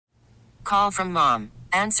Call from mom.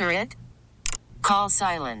 Answer it. Call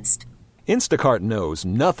silenced. Instacart knows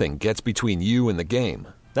nothing gets between you and the game.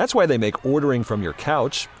 That's why they make ordering from your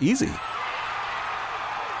couch easy.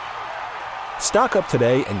 Stock up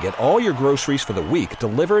today and get all your groceries for the week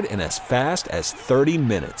delivered in as fast as 30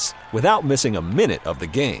 minutes without missing a minute of the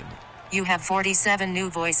game. You have 47 new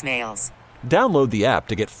voicemails. Download the app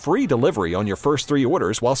to get free delivery on your first 3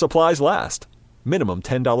 orders while supplies last. Minimum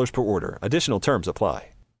 $10 per order. Additional terms apply.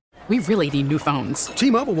 We really need new phones.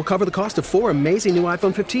 T-Mobile will cover the cost of 4 amazing new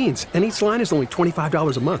iPhone 15s, and each line is only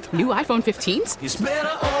 $25 a month. New iPhone 15s? It's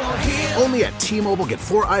better over here. Only at T-Mobile, get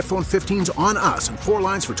 4 iPhone 15s on us and 4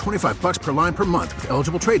 lines for $25 per line per month with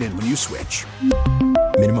eligible trade-in when you switch.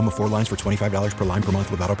 Minimum of 4 lines for $25 per line per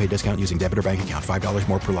month with autopay discount using debit or bank account. $5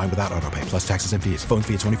 more per line without autopay, plus taxes and fees. Phone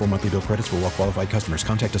fee at 24 monthly bill credits for well-qualified customers.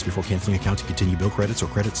 Contact us before canceling account to continue bill credits or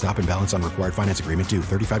credit stop and balance on required finance agreement due.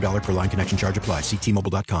 $35 per line connection charge applies. See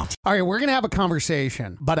T-Mobile.com. All right, we're going to have a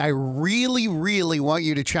conversation, but I really, really want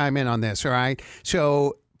you to chime in on this, all right?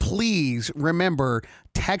 So please remember,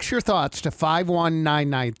 text your thoughts to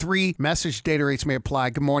 51993. Message data rates may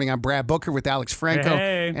apply. Good morning. I'm Brad Booker with Alex Franco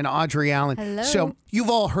and Audrey Allen. Hello. So you've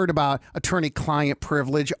all heard about attorney-client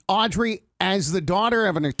privilege. Audrey, as the daughter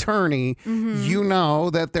of an attorney, you know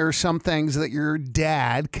that there are some things that your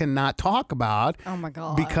dad cannot talk about. Oh, my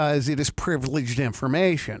God. Because it is privileged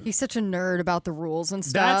information. He's such a nerd about the rules and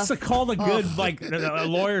stuff. That's called a good, a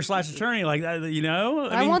lawyer/attorney, like that, you know?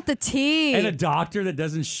 I want the tea. And a doctor that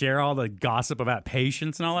doesn't share all the gossip about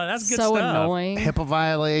patients and all that. That's good so stuff. annoying. HIPAA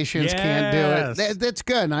violations, can't do it. That's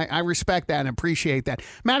good. And I respect that and appreciate that.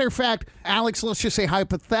 Matter of fact, Alex, let's just say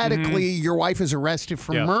hypothetically, your wife is arrested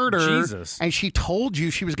for murder. Jesus. And she told you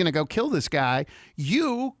she was going to go kill this guy.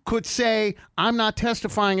 You could say, I'm not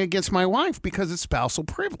testifying against my wife because it's spousal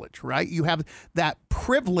privilege, right? You have that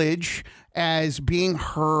privilege as being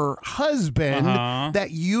her husband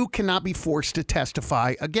that you cannot be forced to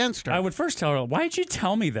testify against her. I would first tell her, why did you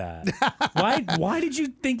tell me that? Why did you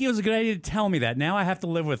think it was a good idea to tell me that? Now I have to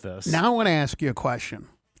live with this. Now I want to ask you a question.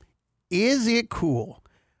 Is it cool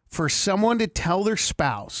for someone to tell their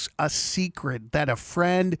spouse a secret that a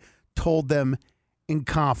friend told them in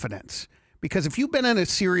confidence? Because if you've been in a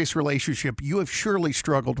serious relationship, you have surely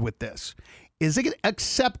struggled with this. Is it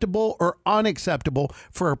acceptable or unacceptable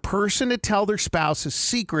for a person to tell their spouse a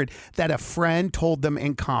secret that a friend told them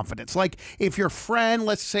in confidence? Like if your friend,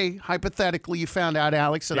 let's say hypothetically, you found out,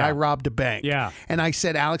 Alex, that I robbed a bank. Yeah. And I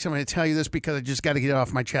said, Alex, I'm going to tell you this because I just got to get it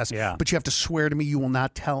off my chest. Yeah. But you have to swear to me you will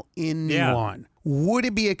not tell anyone. Would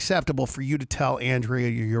it be acceptable for you to tell Andrea,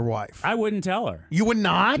 your wife? I wouldn't tell her. You would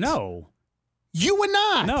not? No. You would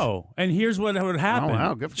not? No. And here's what would happen. Oh,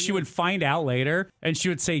 wow. Good for she you. would find out later, and she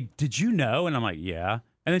would say, did you know? And I'm like, yeah.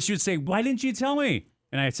 And then she would say, why didn't you tell me?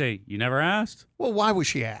 And I'd say, you never asked? Well, why would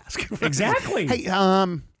she ask? Exactly. Hey,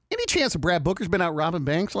 any chance that Brad Booker's been out robbing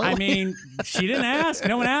banks lately? I mean, she didn't ask.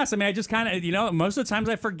 No one asked. I mean, I just kind of, most of the times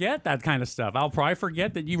I forget that kind of stuff. I'll probably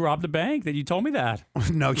forget that you robbed a bank, that you told me that.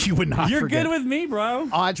 No, you would not You're forget. good with me, bro.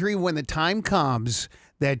 Audrey, when the time comes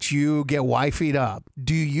that you get wifeyed up,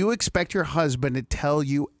 do you expect your husband to tell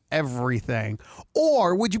you everything?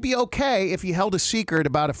 Or would you be okay if he held a secret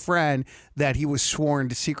about a friend that he was sworn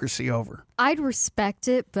to secrecy over? I'd respect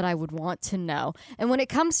it, but I would want to know. And when it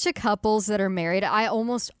comes to couples that are married, I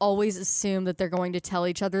almost always assume that they're going to tell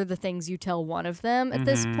each other the things you tell one of them at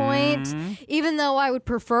this point. Even though I would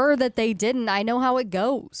prefer that they didn't. I know how it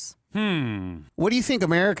goes. What do you think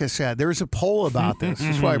America said? There's a poll about this.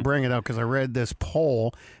 This is why I bring it up, because I read this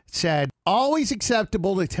poll. It said, always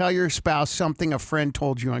acceptable to tell your spouse something a friend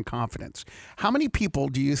told you in confidence. How many people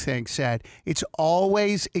do you think said it's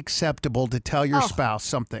always acceptable to tell your spouse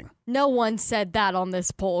something? No one said that on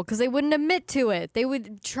this poll because they wouldn't admit to it. They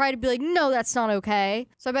would try to be like, no, that's not okay.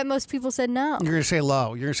 So I bet most people said no. You're going to say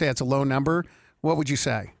low. You're going to say it's a low number. What would you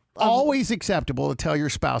say? Always acceptable to tell your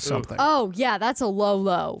spouse something. Oh, yeah, that's a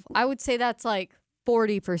low. I would say that's like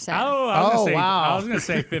 40%. Wow. I was going to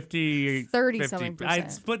say 50. 30-something percent.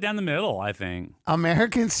 I'd split down the middle, I think.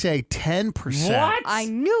 Americans say 10%. What? I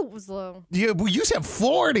knew it was low. You said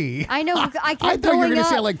 40. I know. I kept I thought you going were going to up.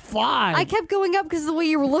 say like 5. I kept going up because of the way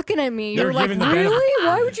you were looking at me. You're You're like, giving the benefit- really?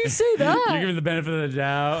 Why would you say that? You're giving the benefit of the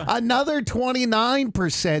doubt. Another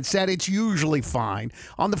 29% said it's usually fine.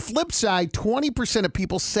 On the flip side, 20% of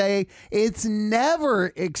people say it's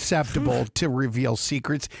never acceptable to reveal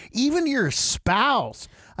secrets, even your spouse.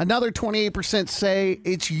 Another 28% say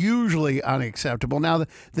it's usually unacceptable. Now,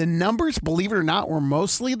 the numbers, believe it or not, were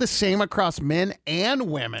mostly the same across men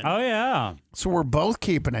and women. Oh, yeah. So we're both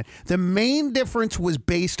keeping it. The main difference was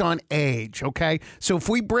based on age, okay? So if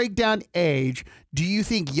we break down age, Do you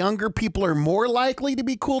think younger people are more likely to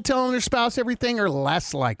be cool telling their spouse everything or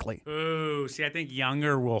less likely? Ooh, see, I think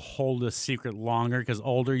younger will hold a secret longer because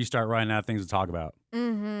older, you start running out of things to talk about.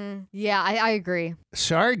 Mm-hmm. Yeah, I agree.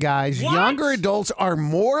 Sorry, guys. What? Younger adults are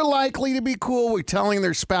more likely to be cool with telling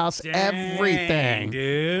their spouse Dang, everything.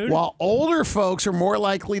 dude. While older folks are more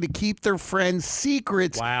likely to keep their friends'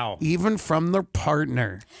 secrets, Wow. even from their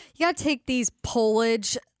partner. You got to take these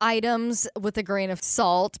pollage items with a grain of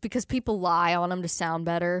salt because people lie on them to sound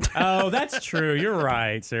better. Oh, that's true. You're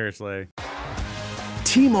right. Seriously.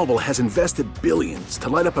 T-Mobile has invested billions to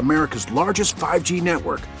light up America's largest 5G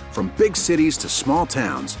network, from big cities to small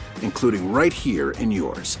towns, including right here in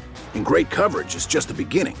yours. And great coverage is just the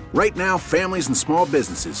beginning. Right now, families and small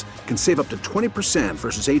businesses can save up to 20%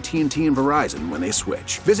 versus AT&T and Verizon when they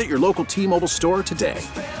switch. Visit your local T-Mobile store today.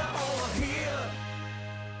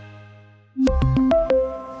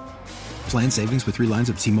 Plan savings with 3 lines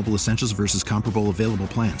of T-Mobile Essentials versus comparable available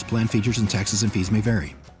plans. Plan features and taxes and fees may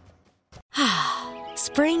vary.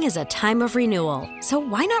 Spring is a time of renewal, so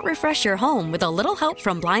why not refresh your home with a little help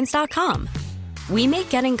from Blinds.com? We make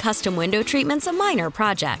getting custom window treatments a minor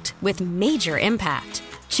project with major impact.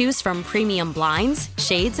 Choose from premium blinds,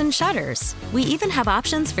 shades, and shutters. We even have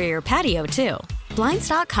options for your patio, too.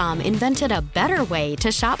 Blinds.com invented a better way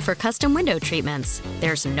to shop for custom window treatments.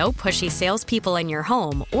 There's no pushy salespeople in your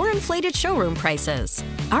home or inflated showroom prices.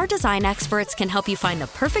 Our design experts can help you find the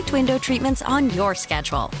perfect window treatments on your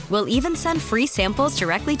schedule. We'll even send free samples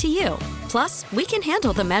directly to you. Plus, we can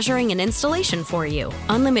handle the measuring and installation for you.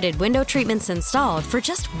 Unlimited window treatments installed for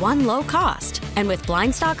just one low cost. And with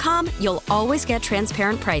Blinds.com, you'll always get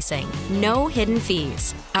transparent pricing. No hidden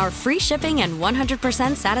fees. Our free shipping and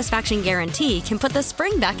 100% satisfaction guarantee can put the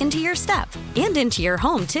spring back into your step and into your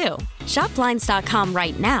home, too. Shop Blinds.com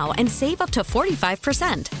right now and save up to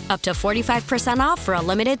 45%. Up to 45% off for a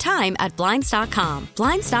limited time at Blinds.com.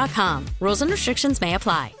 Blinds.com. Rules and restrictions may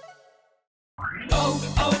apply.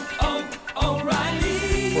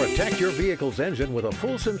 Protect your vehicle's engine with a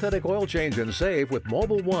full synthetic oil change and save with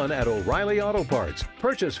Mobil 1 at O'Reilly Auto Parts.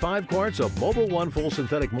 Purchase 5 quarts of Mobil 1 full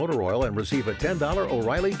synthetic motor oil and receive a $10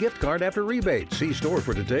 O'Reilly gift card after rebate. See store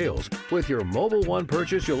for details. With your Mobil 1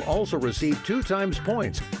 purchase, you'll also receive 2 times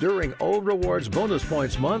points during O Rewards Bonus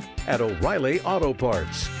Points Month at O'Reilly Auto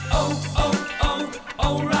Parts.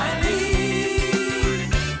 O'Reilly.